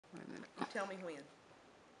tell me when.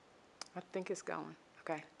 I think it's going.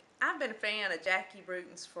 Okay. I've been a fan of Jackie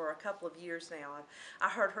Bruton's for a couple of years now. I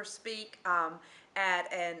heard her speak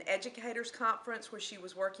at an educators conference where she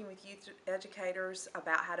was working with youth educators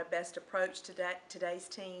about how to best approach today's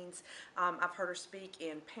teens. I've heard her speak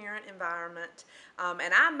in parent environment,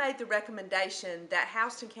 and I made the recommendation that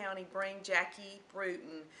Houston County bring Jackie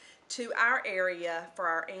Bruton to our area for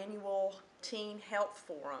our annual Teen Health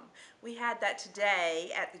Forum. We had that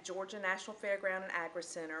today at the Georgia National Fairground and Agri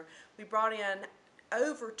Center. We brought in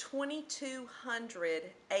over 2,200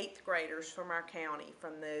 eighth graders from our county,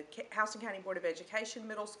 from the Houston County Board of Education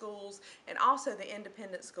middle schools and also the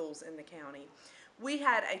independent schools in the county. We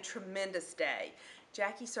had a tremendous day.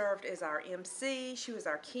 Jackie served as our MC. She was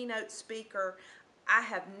our keynote speaker. I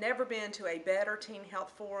have never been to a better teen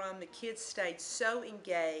health forum. The kids stayed so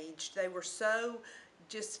engaged. They were so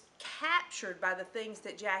just captured by the things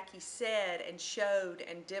that Jackie said and showed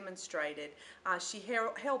and demonstrated. She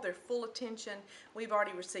held their full attention. We've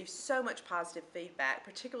already received so much positive feedback,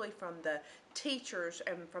 particularly from the teachers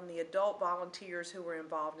and from the adult volunteers who were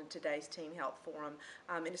involved in today's Teen Health Forum.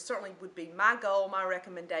 And it certainly would be my goal, my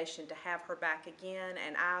recommendation to have her back again,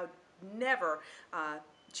 and I never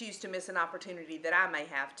choose to miss an opportunity that I may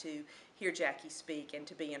have to hear Jackie speak and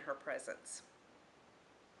to be in her presence.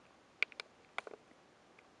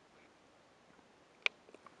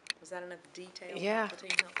 Was that enough detail? Yeah, about the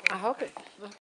Teen Health Forum? I hope Okay. it.